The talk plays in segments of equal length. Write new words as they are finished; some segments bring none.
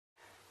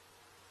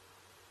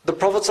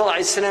Prophet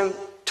ﷺ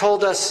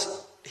told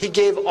us, he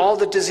gave all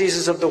the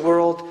diseases of the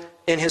world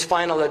in his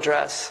final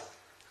address.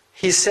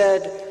 He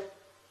said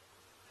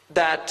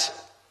that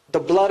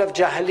the blood of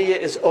Jahiliyyah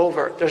is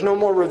over. There's no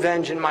more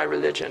revenge in my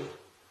religion.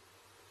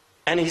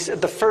 And he said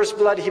the first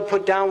blood he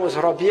put down was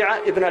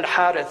Rabi'a ibn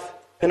al-Harith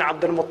bin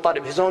Abdul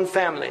Muttalib, his own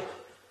family.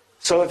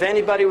 So if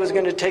anybody was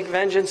going to take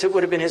vengeance, it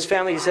would have been his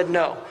family. He said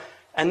no.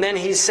 And then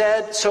he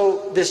said,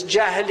 so this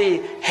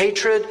Jahili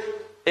hatred,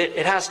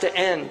 it has to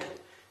end.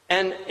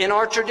 And in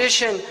our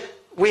tradition,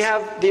 we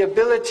have the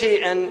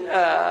ability, and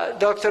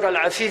Dr.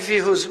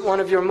 Al-Afifi, who's one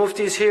of your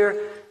muftis here,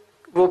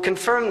 will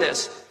confirm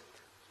this.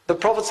 The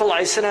Prophet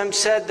ﷺ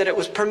said that it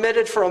was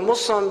permitted for a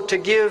Muslim to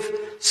give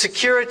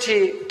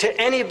security to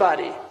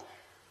anybody.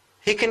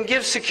 He can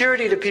give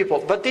security to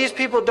people, but these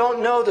people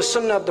don't know the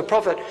sunnah of the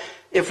Prophet.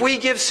 If we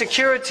give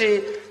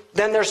security,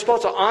 then they're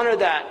supposed to honor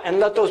that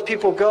and let those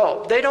people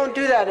go. They don't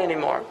do that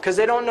anymore because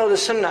they don't know the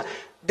sunnah.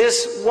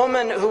 This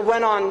woman who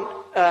went on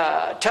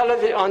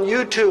television, on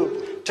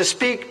YouTube, to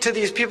speak to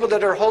these people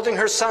that are holding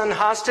her son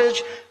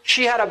hostage,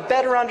 she had a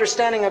better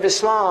understanding of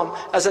Islam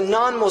as a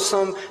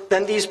non-Muslim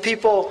than these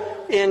people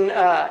in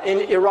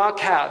Iraq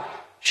have.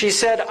 She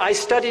said, I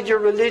studied your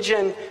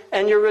religion,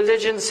 and your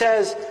religion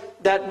says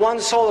that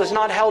one soul is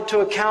not held to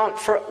account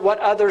for what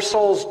other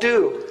souls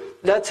do.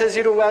 لَا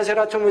تَزِرُ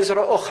وَازِرَةٌ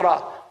وِزْرَ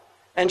أُخْرَى.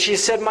 And she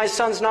said, my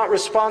son's not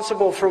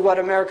responsible for what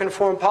American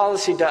foreign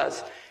policy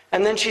does.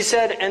 And then she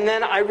said, and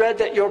then I read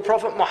that your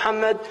Prophet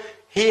Muhammad,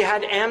 he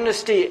had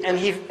amnesty and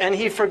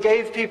he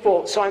forgave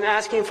people, so I'm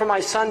asking for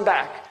my son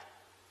back.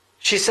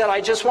 She said,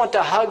 I just want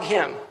to hug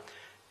him.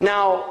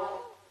 Now,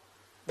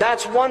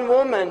 that's one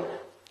woman,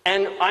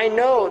 and I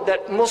know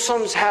that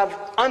Muslims have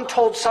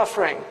untold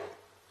suffering.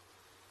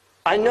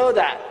 I know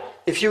that.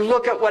 If you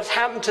look at what's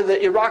happened to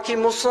the Iraqi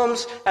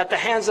Muslims at the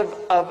hands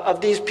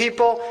of these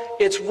people,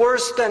 it's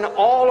worse than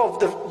all of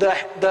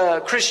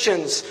the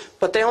Christians,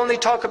 but they only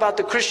talk about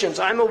the Christians.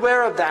 I'm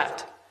aware of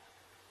that.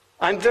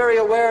 I'm very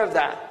aware of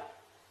that.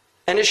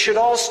 And it should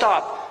all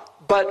stop.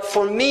 But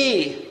for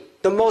me,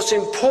 the most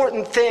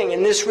important thing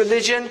in this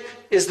religion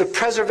is the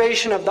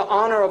preservation of the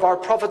honor of our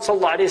Prophet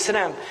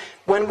ﷺ.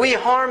 When we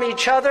harm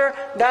each other,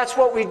 that's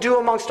what we do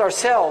amongst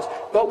ourselves.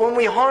 But when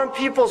we harm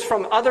peoples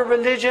from other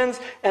religions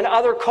and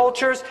other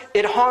cultures,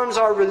 it harms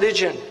our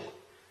religion.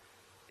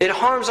 It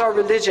harms our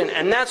religion.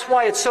 And that's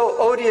why it's so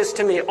odious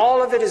to me.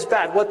 All of it is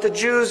bad. What the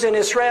Jews in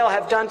Israel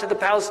have done to the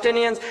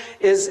Palestinians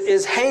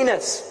is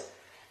heinous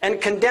and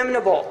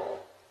condemnable.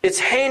 It's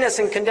heinous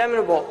and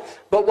condemnable.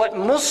 But what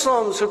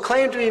Muslims who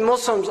claim to be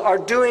Muslims are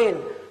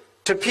doing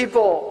to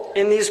people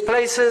in these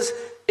places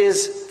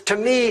is, to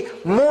me,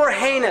 more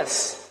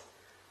heinous.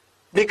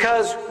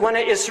 Because when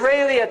an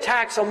Israeli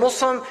attacks a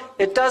Muslim,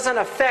 it doesn't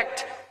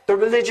affect the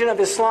religion of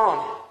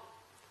Islam.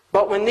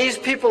 But when these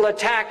people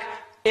attack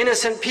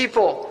innocent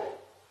people,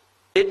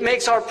 it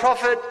makes our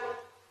Prophet,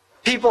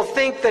 people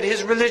think that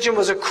his religion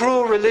was a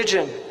cruel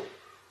religion.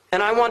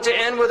 And I want to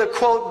end with a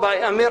quote by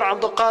Amir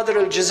Abdul Qadir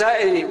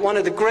al-Jazairi, one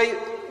of the great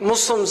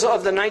Muslims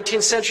of the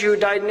 19th century who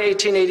died in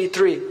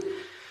 1883.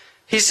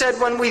 He said,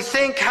 when we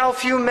think how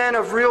few men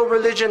of real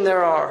religion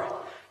there are,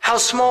 how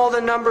small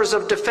the numbers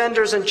of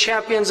defenders and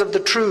champions of the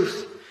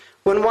truth,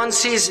 when one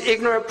sees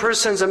ignorant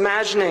persons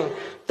imagining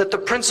that the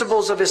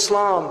principles of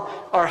Islam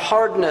are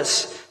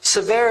hardness,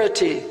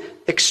 severity,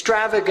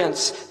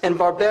 extravagance, and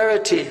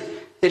barbarity,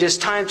 it is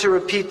time to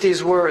repeat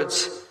these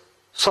words.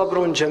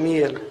 Sabrun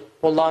jameel,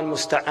 wallahu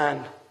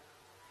musta'an.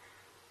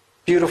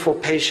 Beautiful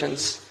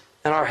patience,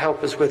 and our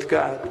help is with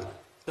God.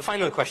 The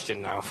final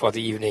question now for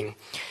the evening.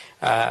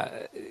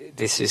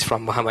 This is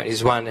from Muhammad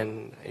Izwan,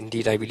 and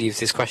indeed I believe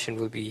this question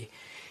will be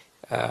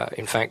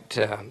in fact,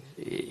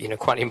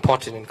 quite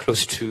important and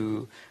close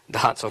to the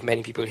hearts of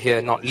many people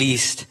here, not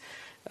least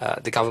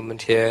the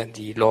government here,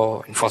 the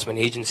law enforcement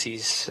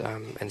agencies,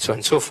 and so on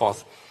and so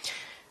forth.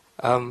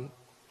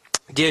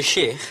 Dear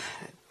Sheikh,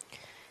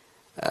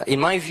 in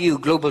my view,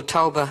 global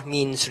tawbah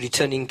means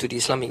returning to the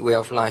Islamic way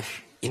of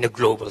life in a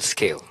global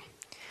scale.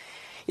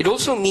 It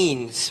also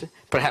means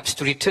perhaps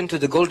to return to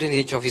the golden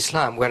age of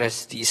Islam,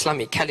 whereas the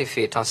Islamic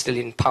Caliphate are still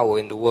in power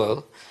in the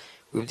world.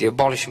 With the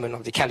abolishment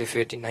of the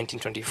Caliphate in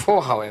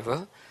 1924,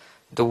 however,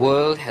 the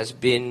world has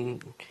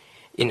been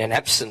in an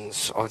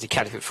absence of the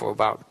Caliphate for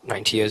about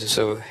 90 years or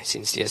so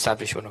since the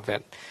establishment of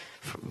it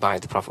by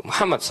the Prophet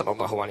Muhammad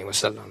sallallahu alaihi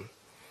wasallam.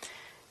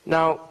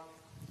 Now,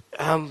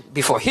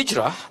 before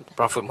Hijrah, the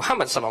Prophet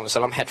Muhammad sallallahu alaihi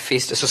wasallam had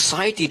faced a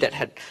society that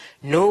had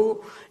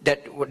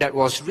that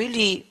was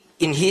really,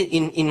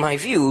 in my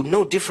view,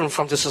 no different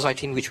from the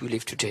society in which we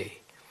live today.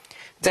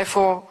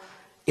 Therefore,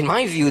 in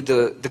my view,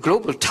 the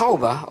global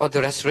tawbah, or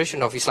the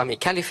restoration of Islamic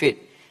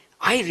Caliphate,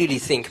 I really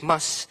think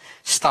must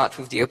start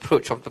with the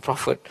approach of the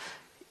Prophet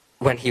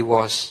when he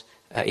was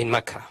in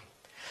Mecca.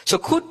 So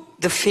could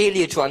the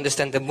failure to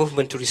understand the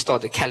movement to restore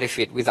the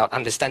Caliphate without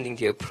understanding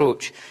the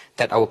approach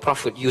that our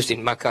Prophet used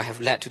in Mecca have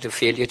led to the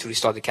failure to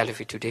restore the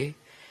Caliphate today?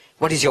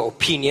 What is your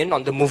opinion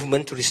on the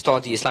movement to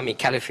restore the Islamic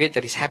Caliphate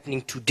that is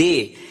happening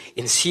today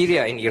in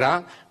Syria and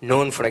Iraq,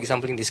 known, for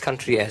example, in this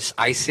country as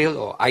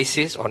ISIL or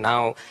ISIS, or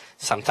now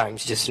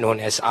sometimes just known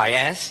as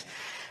IS?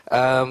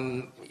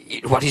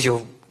 What is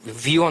your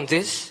view on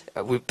this,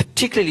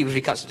 particularly with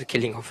regards to the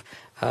killing of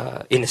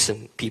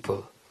innocent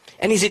people?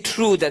 And is it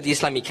true that the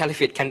Islamic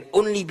Caliphate can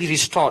only be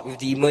restored with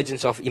the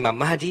emergence of Imam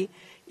Mahdi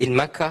in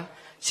Mecca,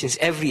 since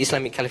every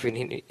Islamic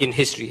Caliphate in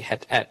history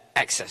had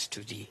access to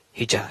the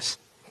Hijaz?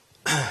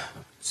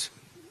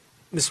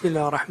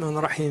 Bismillah ar-Rahman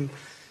ar-Rahim.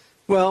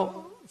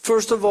 Well,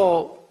 first of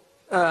all,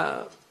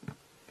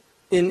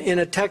 in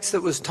a text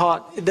that was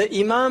taught, the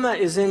imama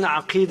is in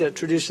Aqidah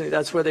traditionally,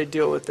 that's where they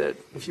deal with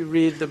it. If you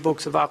read the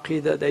books of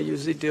Aqidah, they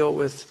usually deal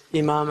with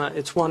imama.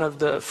 It's one of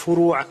the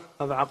furu'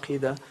 of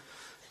Aqidah.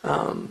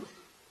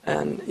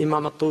 And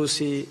Imam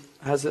al-Tusi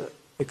has an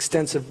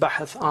extensive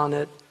bahath on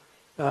it.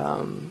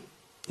 Imam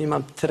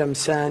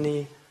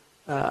Tiramsani,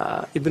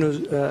 Ibn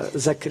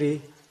Zakri,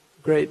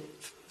 great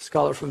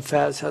scholar from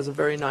Fez, has a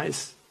very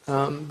nice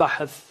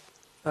bahath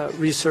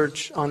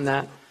research on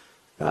that.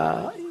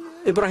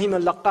 Ibrahim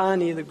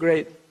al-Laqani, the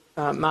great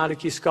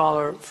Maliki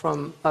scholar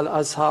from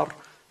Al-Azhar,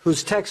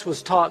 whose text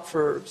was taught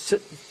for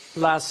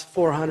last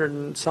 400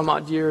 and some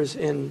odd years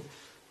in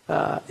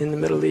the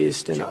Middle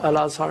East, in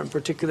Al-Azhar in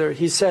particular,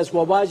 he says,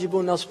 وَوَاجِبُ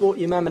نَصْبُ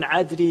إِمَامٍ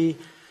عَدْرِي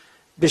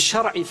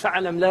بِالشَّرْعِ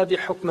فَعْلَمْ لَا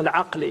بِحُكْمِ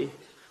الْعَقْلِ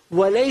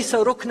وَلَيْسَ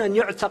رُكْنًا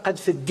يُعْتَقَدْ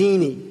فِي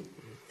الدِّينِ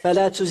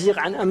فَلَا تُزِيغْ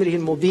عَنْ أَمْرِهِ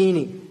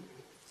الْمُبِينِ.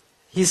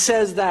 He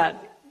says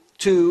that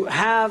to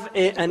have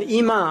an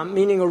imam,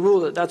 meaning a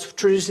ruler, that's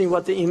traditionally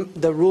what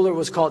the ruler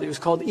was called. He was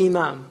called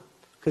imam,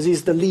 because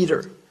he's the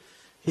leader.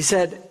 He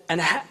said,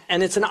 and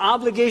it's an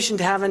obligation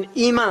to have an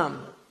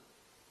imam.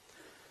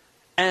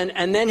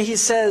 And then he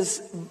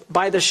says,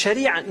 by the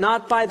sharia,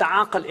 not by the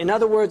aql. In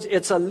other words,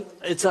 it's a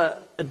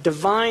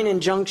divine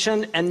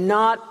injunction and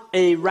not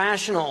a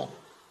rational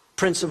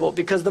principle,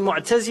 because the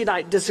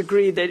Mu'tazilite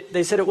disagreed.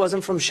 They said it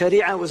wasn't from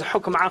sharia, it was a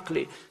hukm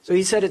aqli. So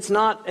he said it's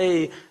not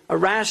a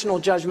rational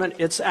judgment,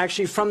 it's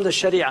actually from the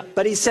sharia.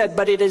 But he said,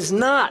 but it is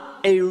not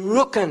a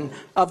rukn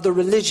of the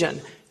religion.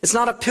 It's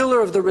not a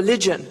pillar of the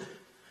religion.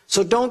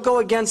 So don't go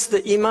against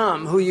the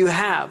imam who you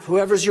have,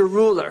 whoever's your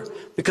ruler.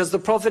 Because the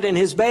Prophet in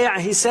his bay'ah,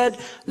 he said,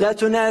 لا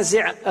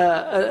تنازع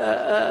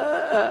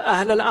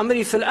أهل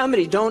الأمر في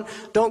الأمر.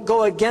 Don't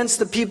go against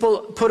the people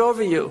put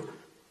over you.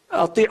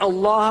 أطيع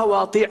الله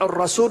وأطيع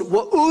الرسول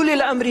وأولي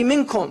الأمر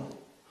منكم.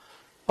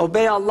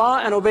 Obey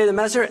Allah and obey the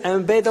Messenger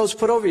and obey those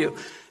put over you.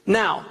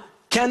 Now,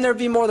 can there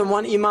be more than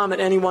one imam at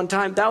any one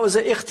time? That was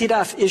an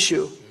ikhtilaf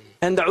issue.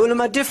 And the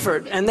ulama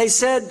differed. And they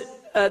said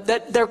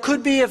that there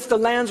could be if the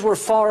lands were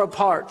far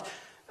apart.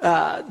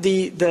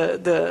 The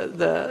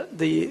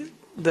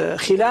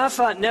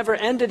Khilafah never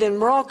ended in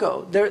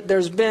Morocco.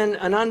 There's been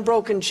an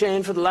unbroken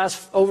chain for the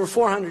last over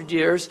 400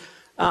 years.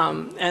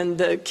 And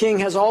the king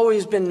has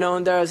always been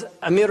known there as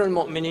Amir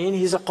al-Mu'mineen.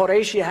 He's a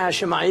Qurayshi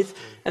Hashemite.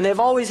 And they've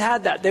always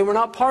had that. They were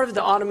not part of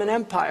the Ottoman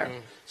Empire.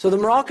 So the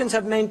Moroccans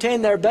have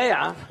maintained their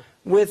bay'ah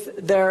with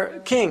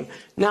their king.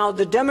 Now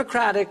the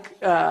democratic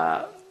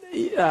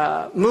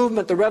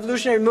movement, the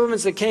revolutionary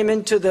movements that came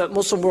into the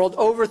Muslim world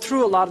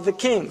overthrew a lot of the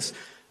kings.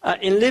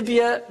 In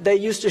Libya, they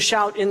used to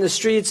shout in the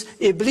streets,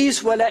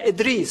 Iblis wala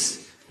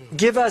Idris.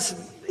 Give us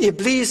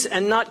Iblis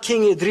and not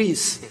King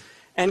Idris.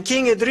 And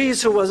King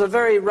Idris, who was a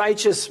very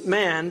righteous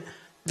man,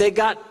 they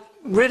got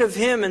rid of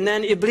him, and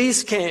then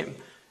Iblis came.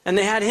 And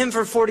they had him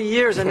for 40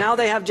 years, and now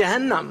they have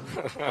Jahannam.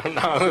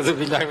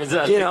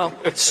 You know,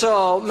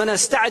 so مَنَ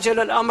اسْتَعْجَلَ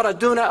الْأَمْرَ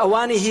دُونَ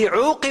أَوَانِهِ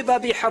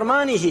عُوقِبَ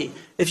بِحِرْمَانِهِ.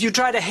 If you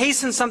try to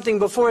hasten something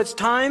before its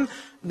time,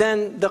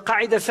 then the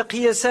qaida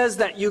fiqhiyya says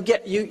that you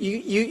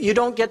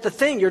don't get the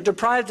thing, you're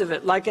deprived of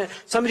it. Like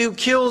somebody who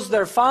kills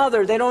their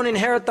father, they don't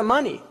inherit the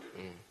money.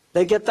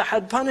 They get the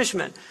had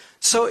punishment.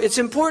 So it's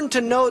important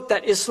to note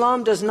that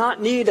Islam does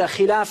not need a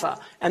khilafah,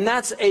 and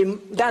that's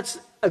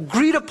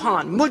agreed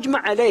upon,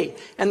 mujma' alayh.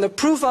 And the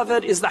proof of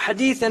it is the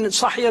hadith in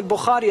Sahih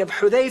al-Bukhari of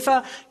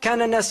Hudayfa,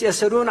 كَانَ النَّاسِ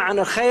يَسَرُونَ عَنَ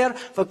الْخَيْرِ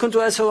فَكُنْتُ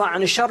أَسْأَلُ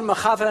عَنِ الشَّرِّ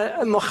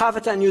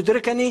مَخَافَةً أَنْ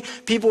يُدْرِكَنِي.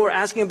 People were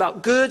asking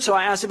about good, so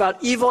I asked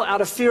about evil out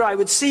of fear I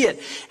would see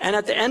it. And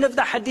at the end of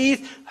the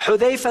hadith,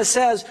 Hudayfa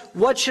says,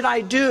 what should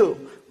I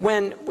do?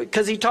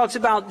 Because he talks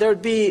about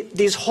there'd be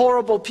these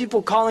horrible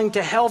people calling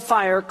to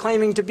hellfire,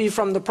 claiming to be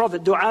from the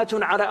Prophet.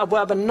 دُعَاتٌ عَلَى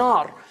أَبْوَابِ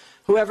النَّارِ.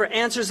 Whoever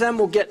answers them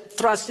will get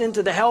thrust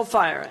into the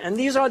hellfire. And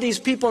these are these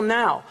people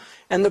now.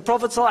 And the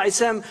Prophet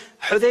ﷺ,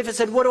 Hudayfa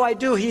said, what do I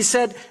do? He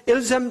said,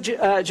 إِلْزَمْ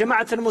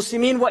جَمَعَةَ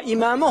الْمُسْلِمِينَ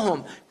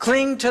وَإِمَامُهُم.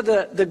 Cling to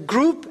the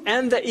group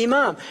and the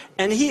imam.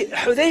 And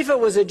Hudayfa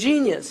was a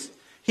genius.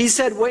 He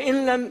said,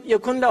 وَإِن لَمْ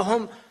يَكُنْ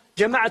لَهُمْ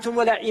جَمَعَةٌ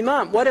وَلَا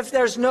إِمَامٌ. What if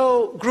there's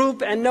no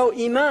group and no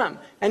imam?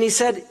 And he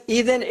said,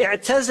 إِذَنْ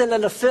اِعْتَزَلَ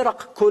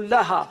الْفِرَقْ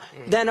كُلَّهَا.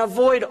 Then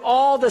avoid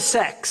all the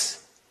sects.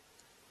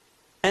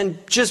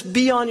 And just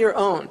be on your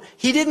own.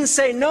 He didn't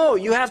say, no,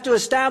 you have to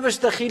establish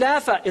the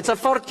khilafah. It's a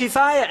fard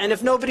kifaya, and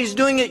if nobody's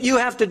doing it, you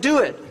have to do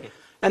it.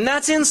 And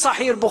that's in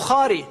Sahih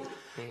al-Bukhari.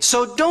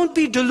 So don't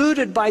be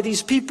deluded by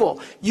these people.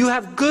 You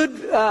have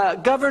good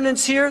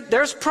governance here.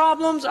 There's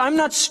problems. I'm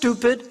not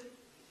stupid.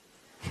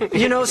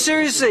 You know,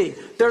 seriously,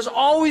 there's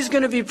always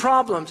going to be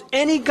problems.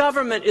 Any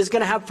government is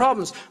going to have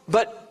problems.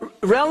 But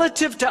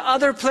relative to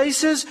other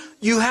places,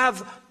 you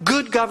have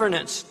good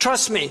governance.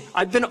 Trust me,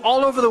 I've been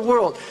all over the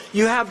world.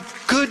 You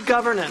have good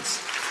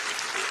governance.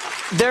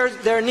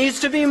 There needs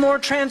to be more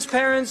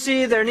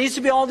transparency. There needs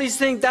to be all these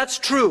things. That's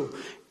true.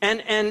 And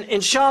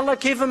inshallah,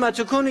 كيفما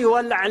تكونوا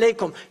يولى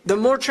عليكم. The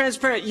more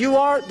transparent you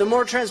are, the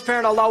more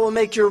transparent Allah will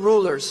make your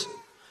rulers.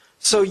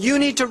 So you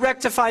need to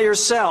rectify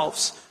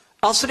yourselves.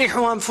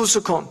 أصلحوا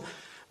أنفسكم.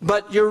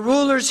 But your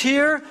rulers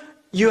here,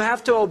 you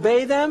have to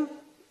obey them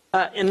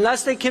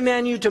unless they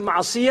command you to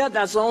معصية.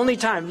 That's the only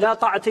time. لا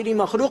طاعة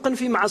لمخلوق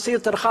في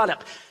معصية الخالق.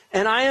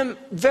 And I am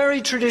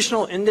very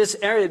traditional in this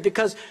area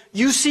because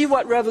you see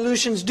what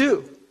revolutions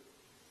do.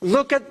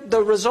 Look at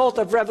the result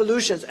of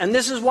revolutions. And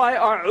this is why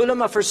our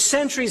ulama for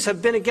centuries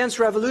have been against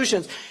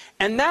revolutions.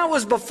 And that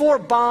was before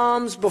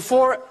bombs,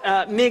 before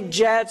MiG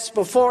jets,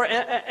 before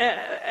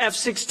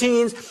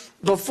F-16s,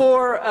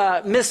 before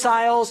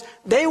missiles.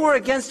 They were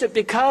against it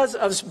because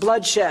of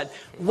bloodshed.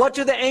 What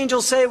do the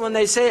angels say when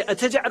they say,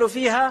 أَتَجْعَلُ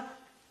فِيهَا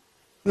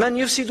مَنْ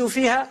يُفْسِدُ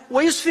فِيهَا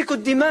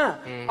وَيُسْفِكُ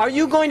الدِّمَاءِ? Are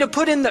you going to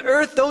put in the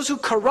earth those who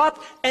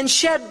corrupt and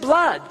shed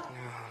blood?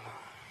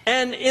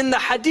 And in the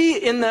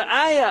hadith, in the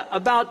ayah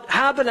about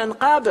Habil and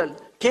Qabil,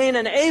 Cain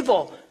and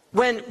Abel,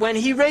 when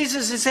he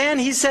raises his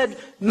hand, he said,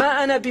 مَا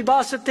أَنَا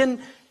بِبَاسِطٍ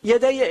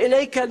يَدَيَّ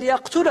إِلَيْكَ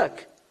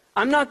لِيَقْتُلَكَ.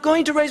 I'm not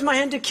going to raise my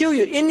hand to kill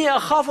you. إِنِّي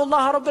أَخَافُ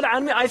اللَّهَ رَبَّ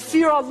الْعَالَمِينَ. I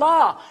fear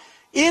Allah.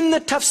 In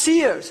the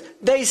tafsirs,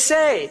 they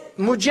say,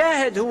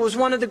 Mujahid, who was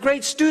one of the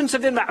great students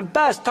of Ibn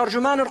Abbas,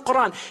 Tarjuman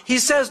al-Quran, he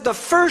says the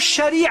first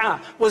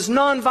Sharia was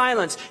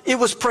non-violence. It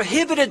was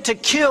prohibited to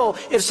kill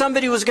if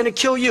somebody was going to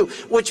kill you,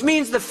 which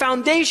means the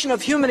foundation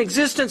of human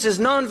existence is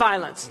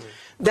non-violence.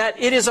 That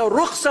it is a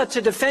rukhsa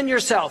to defend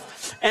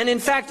yourself. And in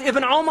fact,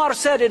 Ibn Umar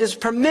said it is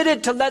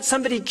permitted to let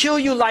somebody kill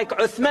you like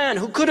Uthman,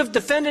 who could have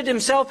defended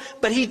himself,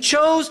 but he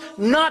chose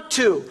not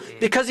to,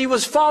 because he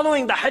was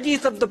following the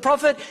hadith of the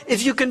Prophet.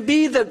 If you can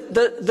be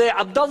the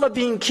Abdullah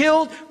being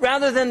killed,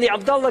 rather than the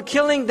Abdullah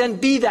killing, then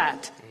be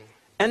that.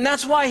 And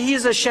that's why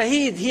he's a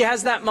shaheed, he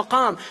has that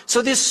maqam.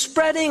 So this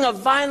spreading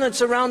of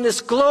violence around this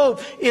globe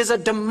is a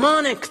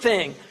demonic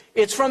thing.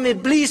 It's from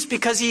Iblis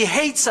because he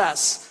hates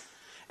us.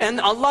 And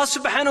Allah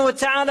subhanahu wa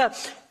ta'ala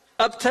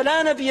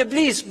abtalana bi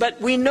Iblis, but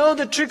we know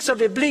the tricks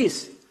of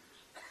Iblis.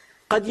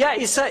 قد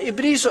يأس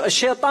إبليس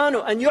الشيطان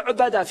أن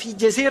يعبد في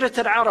جزيرة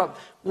العرب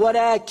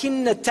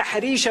ولكن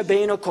التحريش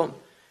بينكم.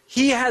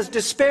 He has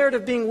despaired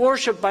of being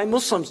worshipped by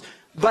Muslims,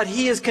 but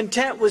he is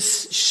content with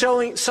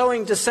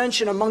sowing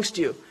dissension amongst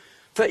you.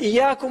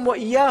 فإياكم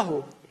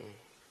وإياه.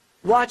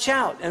 Watch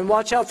out, and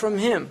watch out from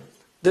him.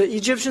 The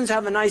Egyptians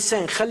have a nice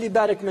saying, خلي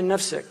بالك من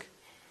نفسك.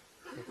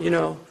 You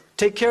know,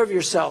 take care of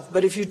yourself.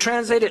 But if you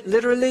translate it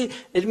literally,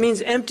 it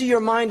means empty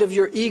your mind of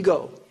your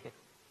ego.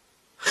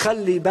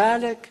 خلي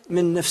بالك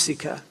من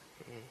نفسك.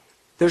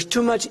 There's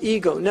too much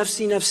ego.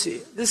 Nafsi,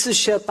 nafsi. This is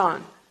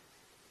shaitan.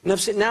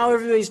 Nafsi. Now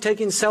everybody's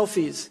taking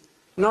selfies.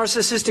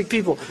 Narcissistic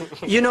people.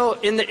 You know,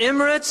 in the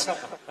Emirates,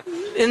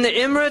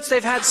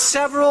 they've had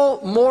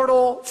several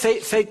mortal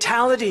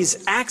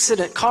fatalities,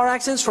 car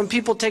accidents from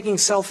people taking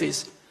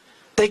selfies.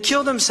 They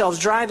kill themselves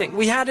driving.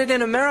 We had it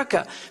in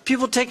America.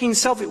 People taking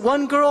selfies.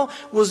 One girl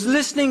was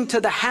listening to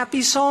the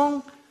Happy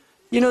song.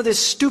 You know, this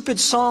stupid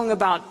song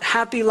about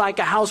happy like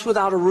a house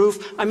without a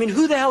roof. I mean,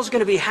 who the hell's going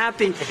to be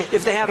happy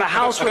if they have a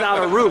house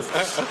without a roof?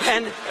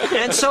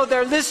 And so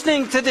they're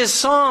listening to this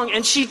song,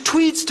 and she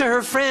tweets to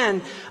her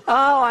friend,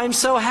 oh, I'm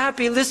so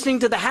happy listening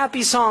to the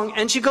Happy song.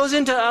 And she goes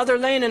into the other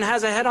lane and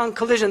has a head-on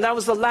collision. That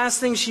was the last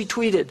thing she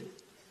tweeted.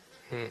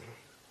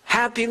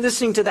 Happy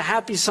listening to the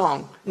Happy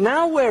song.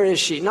 Now where is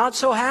she? Not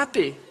so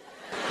happy.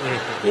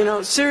 You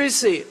know,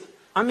 seriously.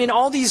 I mean,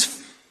 all these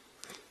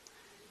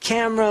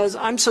cameras.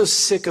 I'm so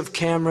sick of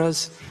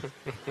cameras.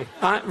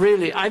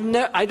 Really,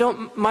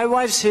 my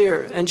wife's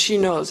here and she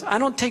knows. I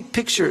don't take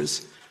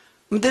pictures.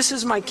 This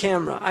is my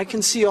camera. I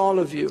can see all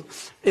of you.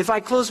 If I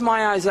close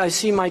my eyes, I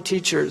see my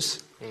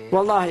teachers.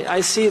 Wallahi,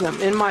 I see them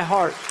in my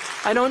heart.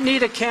 I don't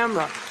need a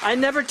camera. I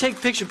never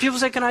take pictures. People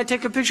say, can I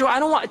take a picture? I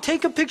don't want,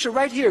 take a picture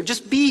right here.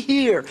 Just be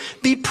here.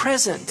 Be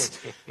present.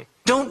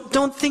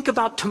 Don't think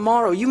about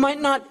tomorrow. You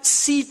might not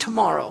see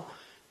tomorrow.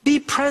 Be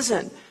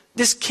present.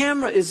 This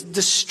camera is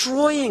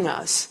destroying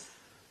us.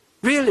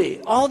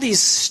 Really, all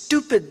these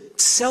stupid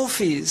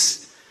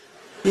selfies.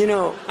 You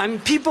know, I mean,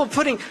 people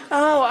putting,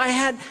 oh, I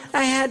had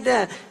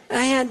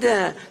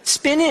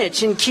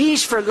spinach and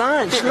quiche for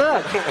lunch,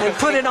 look, and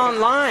put it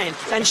online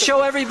and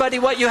show everybody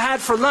what you had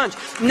for lunch.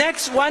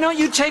 Next, why don't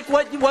you take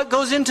what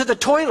goes into the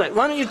toilet?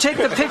 Why don't you take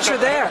the picture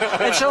there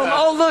and show them,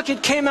 oh, look,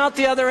 it came out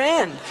the other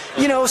end.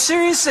 You know,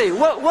 seriously,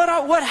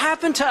 what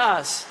happened to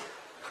us?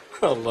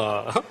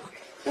 Allah.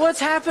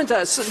 What's happened to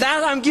us? So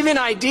now I'm giving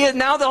ideas,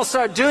 now they'll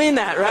start doing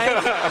that,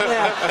 right?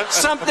 Yeah.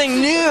 Something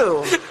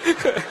new.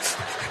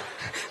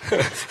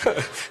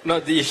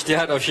 Not the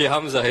ijtihad of Sheikh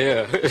Hamza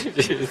here.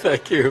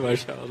 Thank you,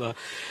 mashallah.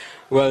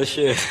 Well,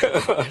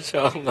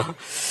 mashallah.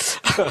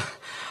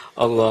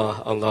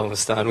 Allah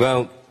Mustaan.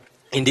 Well,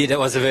 indeed, that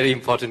was a very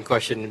important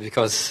question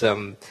because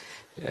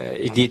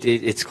indeed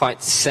it's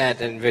quite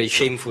sad and very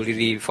shameful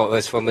really for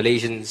us, for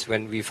Malaysians,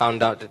 when we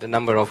found out that a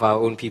number of our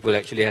own people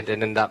actually had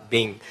ended up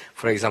being,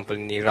 for example,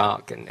 in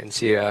Iraq and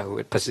Syria, who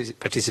had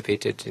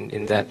participated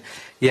in that.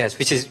 Yes,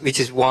 which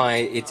is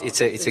why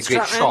it's a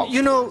great shock. And,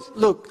 you know,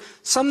 look,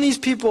 some of these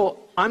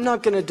people, I'm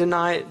not going to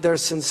deny their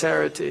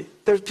sincerity.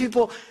 There's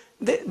people,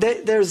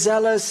 they're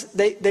zealous,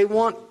 they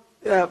want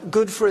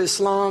good for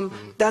Islam,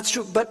 that's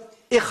true, but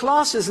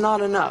ikhlas is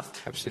not enough.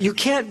 Absolutely. You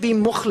can't be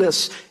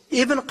mukhlis.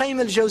 Ibn Qayyim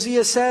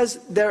al-Jawziyah says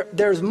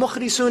there's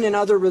mukhlisun in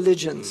other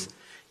religions.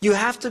 You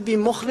have to be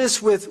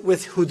mukhlis with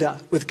huda,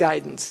 with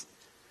guidance.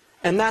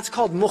 And that's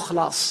called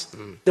mukhlas.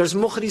 There's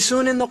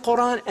mukhlisun in the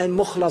Quran and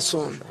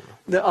mukhlasun.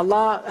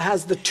 Allah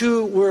has the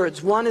two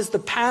words. One is the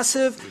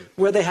passive,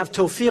 where they have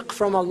tawfiq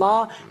from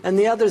Allah, and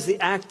the other is the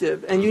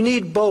active. And you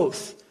need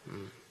both.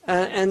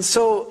 And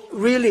so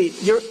really,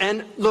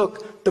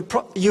 look,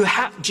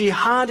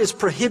 jihad is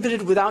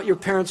prohibited without your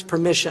parents'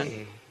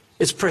 permission.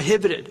 It's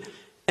prohibited.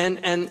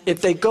 And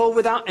if they go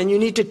without, and you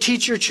need to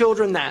teach your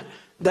children that.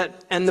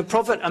 And the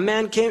Prophet,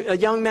 a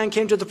young man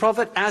came to the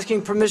Prophet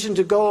asking permission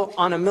to go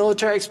on a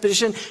military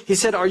expedition. He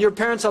said, "Are your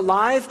parents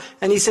alive?"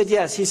 And he said,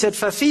 "Yes." He said,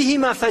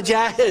 "Fafihima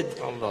fajahid."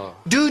 Allah.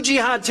 Do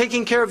jihad,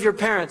 taking care of your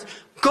parents.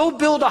 Go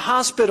build a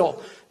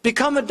hospital.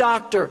 Become a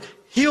doctor.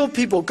 Heal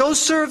people. Go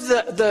serve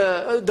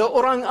the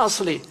Orang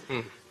Asli.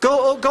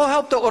 Go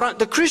help the Orang.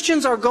 The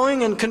Christians are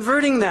going and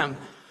converting them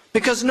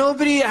because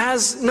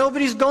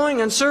nobody's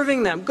going and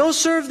serving them. Go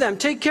serve them.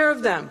 Take care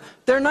of them.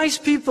 They're nice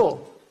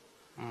people.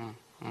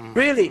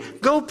 Really,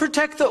 go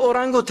protect the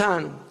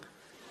orangutan.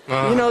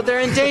 You know,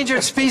 they're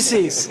endangered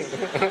species.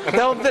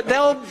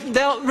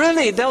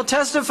 They'll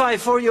testify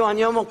for you on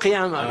Yawm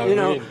al-Qiyamah. You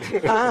know,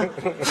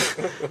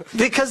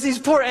 because these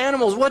poor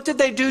animals, what did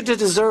they do to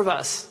deserve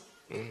us?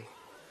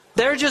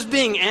 They're just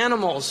being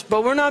animals,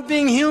 but we're not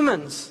being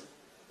humans.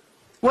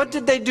 What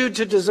did they do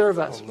to deserve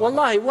us?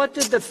 Wallahi, what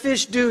did the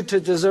fish do to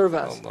deserve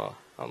us?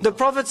 The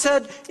Prophet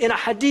said in a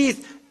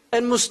hadith,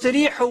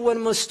 "Al-mustarihu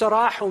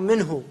wal-mustarahu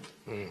minhu."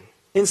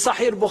 In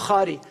Sahih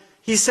Bukhari,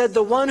 he said,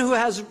 the one who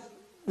has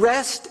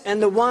rest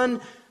and the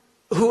one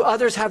who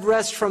others have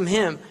rest from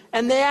him.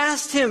 And they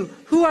asked him,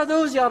 "Who are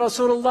those, Ya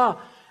Rasulullah?"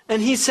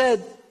 And he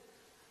said,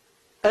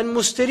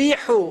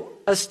 "Al-mustarihu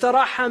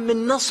astaraha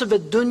min nasb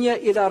ad-dunya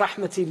ila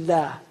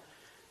rahmatillah."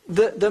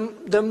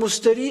 The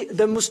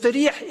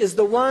mustarih is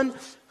the one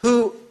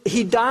who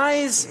he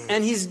dies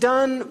and he's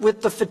done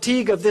with the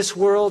fatigue of this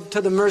world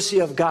to the mercy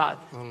of God.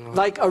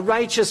 Like a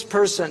righteous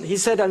person. He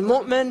said,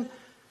 "Al-mu'min,"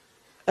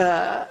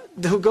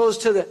 who goes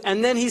to the,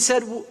 and then he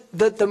said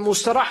that the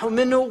mustarahu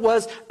minhu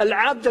was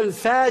al-abd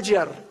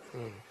al-fajir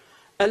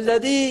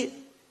alladhi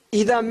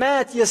idha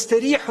mat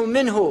yastarihu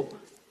minhu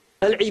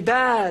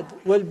al-ibad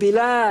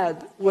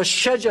wal-bilad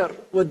wal-shajar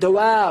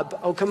wal-dawab,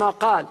 or kama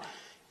qal.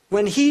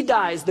 When he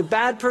dies, the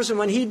bad person,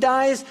 when he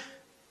dies,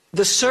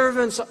 the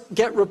servants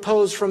get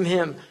repose from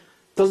him,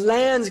 the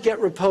lands get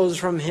repose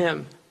from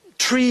him,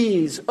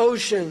 trees,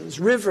 oceans,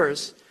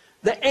 rivers.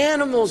 The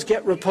animals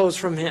get repose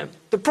from him.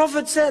 The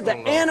Prophet said the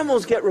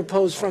animals get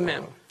repose from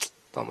him.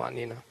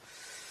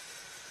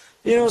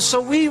 You know,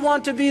 so we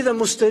want to be the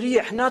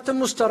mustarih, not the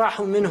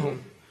mustarahu minhum.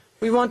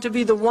 We want to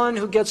be the one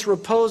who gets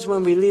repose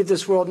when we leave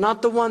this world,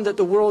 not the one that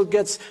the world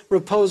gets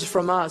repose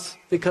from us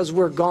because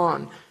we're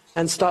gone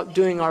and stop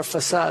doing our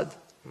fasad.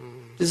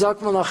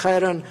 Jazakumullah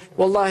khairan.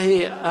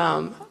 Wallahi,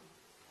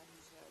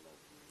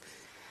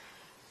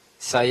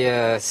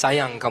 Saya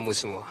sayang kamu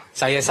semua.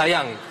 Saya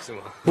sayang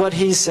semua. What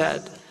he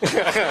said.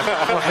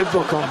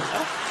 Uhibbukum.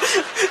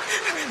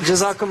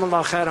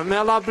 Jazakumullah khairan. May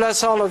Allah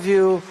bless all of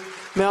you.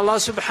 May Allah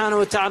subhanahu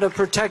wa ta'ala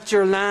protect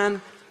your land.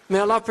 May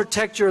Allah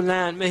protect your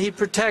land. May He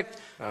protect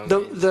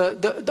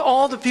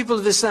all the people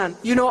of this land.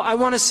 You know, I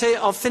want to say,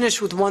 I'll finish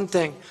with one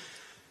thing.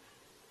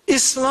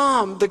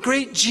 Islam, the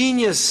great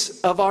genius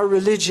of our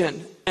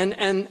religion,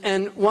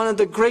 and one of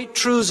the great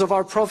truths of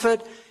our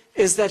Prophet,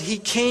 is that he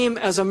came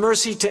as a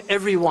mercy to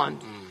everyone.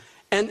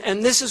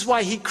 And this is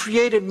why he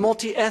created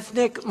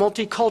multi-ethnic,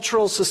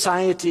 multicultural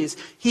societies.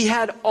 He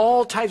had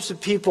all types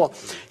of people.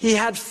 He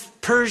had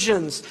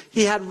Persians,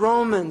 he had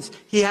Romans,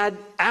 he had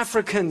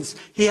Africans,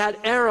 he had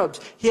Arabs,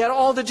 he had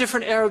all the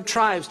different Arab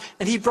tribes.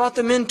 And he brought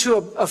them into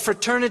a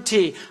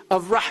fraternity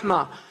of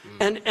rahmah.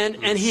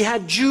 And he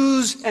had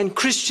Jews and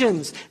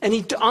Christians, and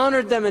he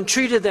honored them and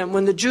treated them.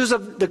 When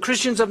the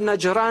Christians of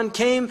Najran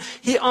came,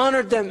 he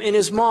honored them in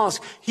his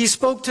mosque. He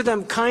spoke to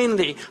them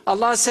kindly.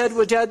 Allah said,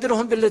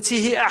 وَجَادِلْهُمْ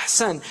بِالَّتِي هِيَ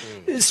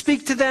أَحْسَنُ.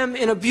 Speak to them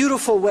in a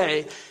beautiful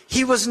way.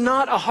 He was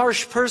not a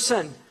harsh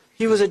person.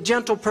 He was a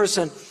gentle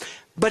person.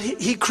 But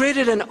he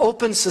created an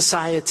open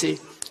society.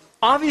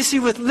 Obviously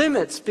with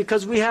limits,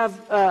 because we have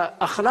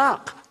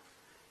akhlaq.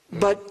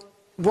 But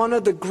one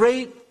of the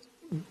great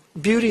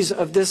beauties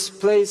of this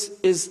place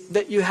is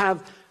that you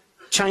have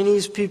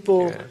Chinese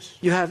people, yes,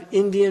 you have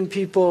Indian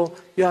people,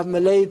 you have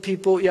Malay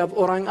people, you have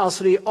Orang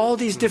Asli, all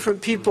these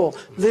different people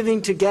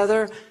living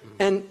together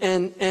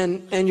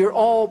and you're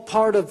all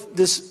part of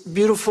this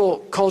beautiful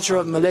culture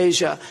of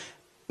Malaysia.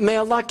 May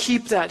Allah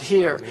keep that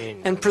here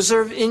and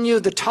preserve in you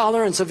the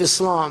tolerance of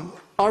Islam.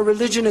 Our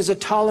religion is a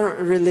tolerant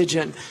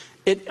religion.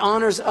 It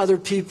honors other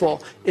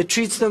people. It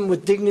treats them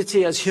with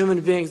dignity as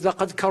human beings.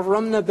 لَقَدْ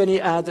كَرَّمْنَا بَنِي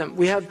آدَمَ.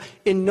 We have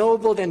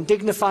ennobled and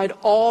dignified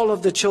all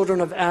of the children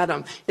of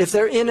Adam. If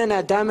they're in an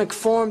Adamic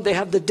form, they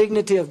have the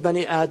dignity of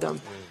Bani Adam.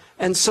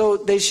 And so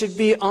they should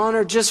be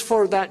honored just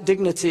for that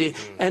dignity.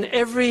 And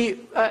every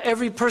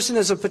person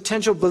is a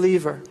potential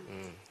believer.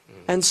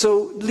 And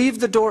so leave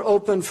the door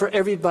open for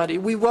everybody.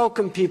 We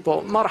welcome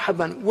people.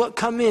 Marhaban.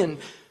 Come in.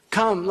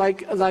 Come.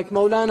 Like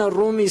Maulana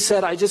Rumi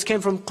said, I just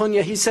came from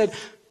Qunya. He said,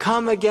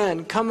 come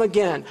again, come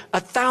again.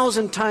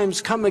 1,000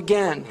 times come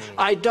again.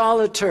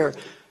 Idolater,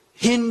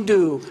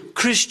 Hindu,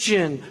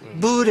 Christian,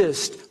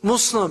 Buddhist,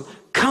 Muslim,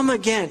 come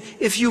again.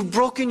 If you've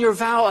broken your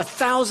vow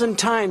 1,000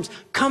 times,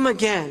 come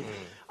again.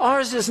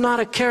 Ours is not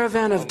a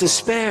caravan of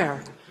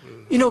despair.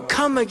 You know,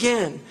 come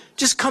again.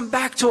 Just come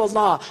back to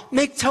Allah.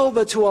 Make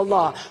tawbah to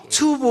Allah.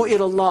 Tubu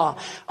ilallah.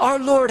 Our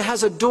Lord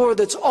has a door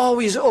that's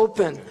always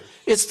open.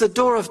 It's the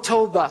door of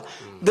tawbah.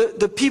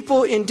 The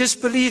people in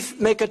disbelief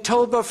make a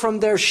tawbah from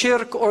their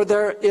shirk or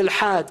their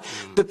ilhad.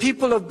 The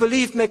people of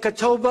belief make a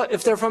tawbah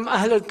if they're from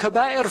Ahl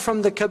al-Kaba'ir,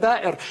 from the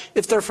Kaba'ir.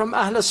 If they're from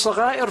Ahl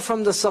al-Saghair,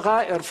 from the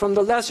Saghair, from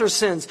the lesser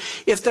sins.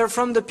 If they're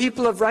from the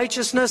people of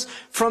righteousness,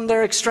 from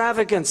their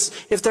extravagance.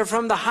 If they're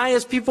from the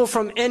highest people,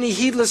 from any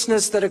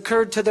heedlessness that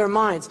occurred to their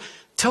minds.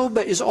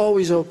 Tawbah is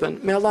always open.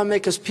 May Allah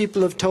make us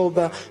people of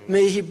Tawbah.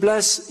 May He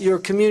bless your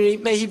community.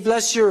 May He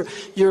bless your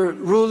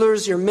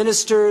rulers, your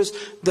ministers,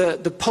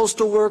 the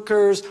postal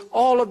workers,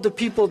 all of the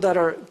people that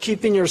are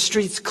keeping your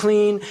streets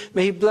clean.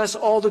 May He bless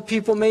all the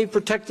people. May He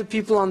protect the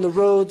people on the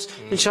roads.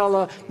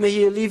 Inshallah, may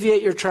He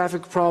alleviate your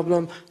traffic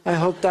problem. I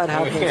hope that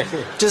happens.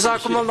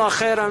 Jazakumullah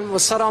khairan.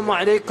 Wassalamu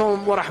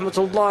alaikum wa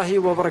rahmatullahi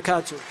wa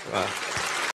barakatuh.